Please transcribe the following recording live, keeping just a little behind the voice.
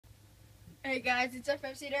Hey guys, it's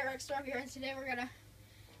FFC Rockstar here, and today we're gonna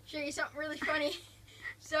show you something really funny.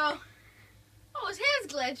 So, oh, his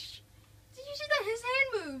hand's glitched. Did you see that? His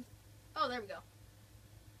hand moved. Oh, there we go.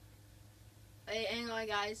 Hey, hang on,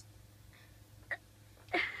 guys.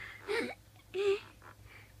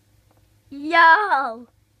 Yo,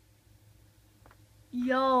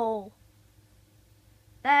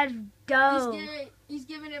 that's dope. He's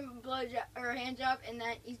giving him a blow job or a hand job, and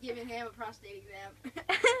then he's giving him a prostate exam.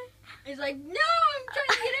 He's like, no, I'm trying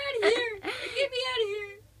to get out of here. Get me out of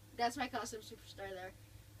here. That's my costume superstar there.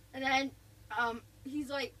 And then, he's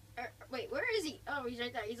like, wait, where is he? Oh, he's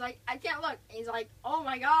right there. He's like, I can't look. And he's like, oh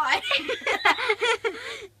my god.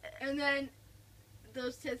 And then,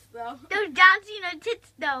 those tits though. Those John Cena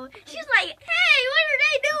tits though. She's like, hey, what are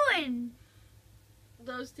they doing?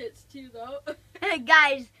 Those tits too though.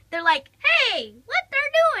 Guys, they're like, hey, what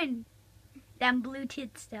they're doing? Them blue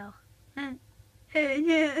tits though. No.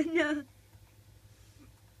 I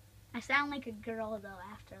sound like a girl though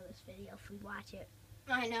after this video if we watch it.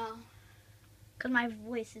 I know. Because my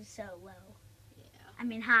voice is so low. Yeah. I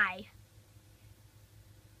mean high.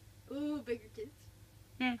 Ooh, bigger tits.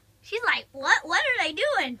 Yeah. She's like, what are they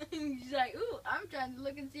doing? She's like, ooh, I'm trying to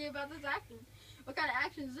look and see about this action. What kind of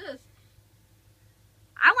action is this?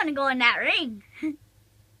 I want to go in that ring.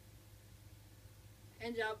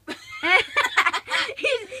 And jump.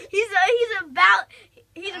 He's about.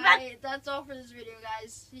 That's all for this video,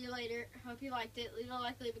 guys. See you later. Hope you liked it. Leave a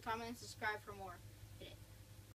like, leave a comment, and subscribe for more.